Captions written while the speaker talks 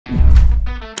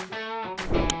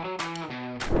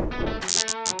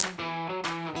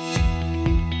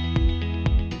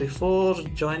Before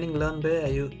joining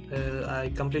Learnbay, I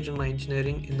completed my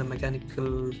engineering in the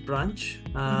mechanical branch.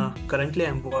 Currently,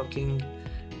 I'm working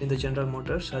in the General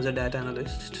Motors as a data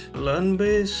analyst.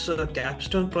 Learnbay's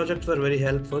capstone projects were very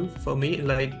helpful for me.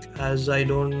 Like, as I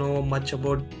don't know much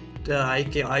about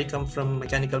I come from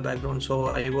mechanical background, so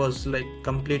I was like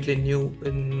completely new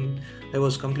in. I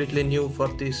was completely new for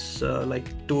these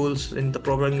tools in the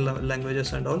programming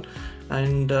languages and all,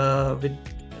 and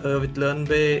with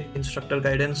Learnbay instructor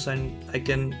guidance, and I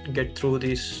can get through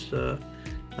these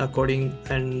coding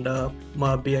and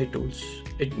BI tools.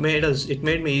 It made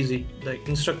me easy. The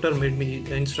instructor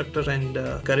and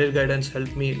career guidance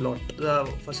helped me a lot.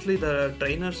 Firstly, the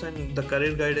trainers and the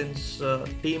career guidance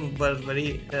team were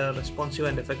very responsive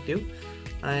and effective,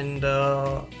 and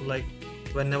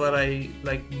whenever I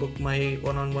book my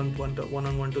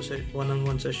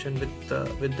one-on-one session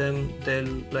with them,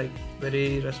 they'll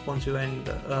very responsive and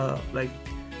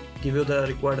give you the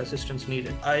required assistance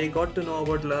needed. I got to know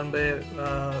about Learnbay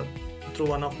through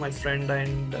one of my friend,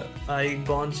 and I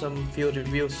got some few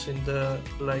reviews in the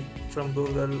from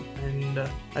Google, and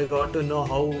I got to know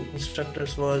how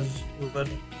instructors were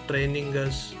training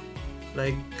us,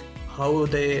 how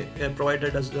they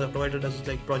provided us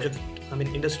project,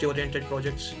 industry oriented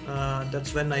projects.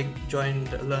 That's when I joined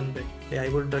Learnbay. I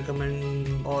would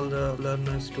recommend all the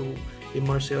learners to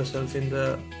immerse yourself in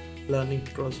the learning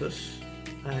process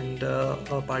and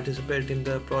participate in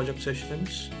the project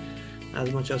sessions as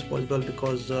much as possible,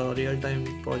 because real-time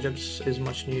projects is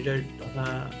much needed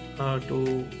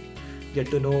to get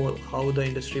to know how the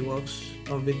industry works.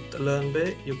 With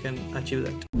Learnbay, you can achieve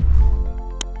that.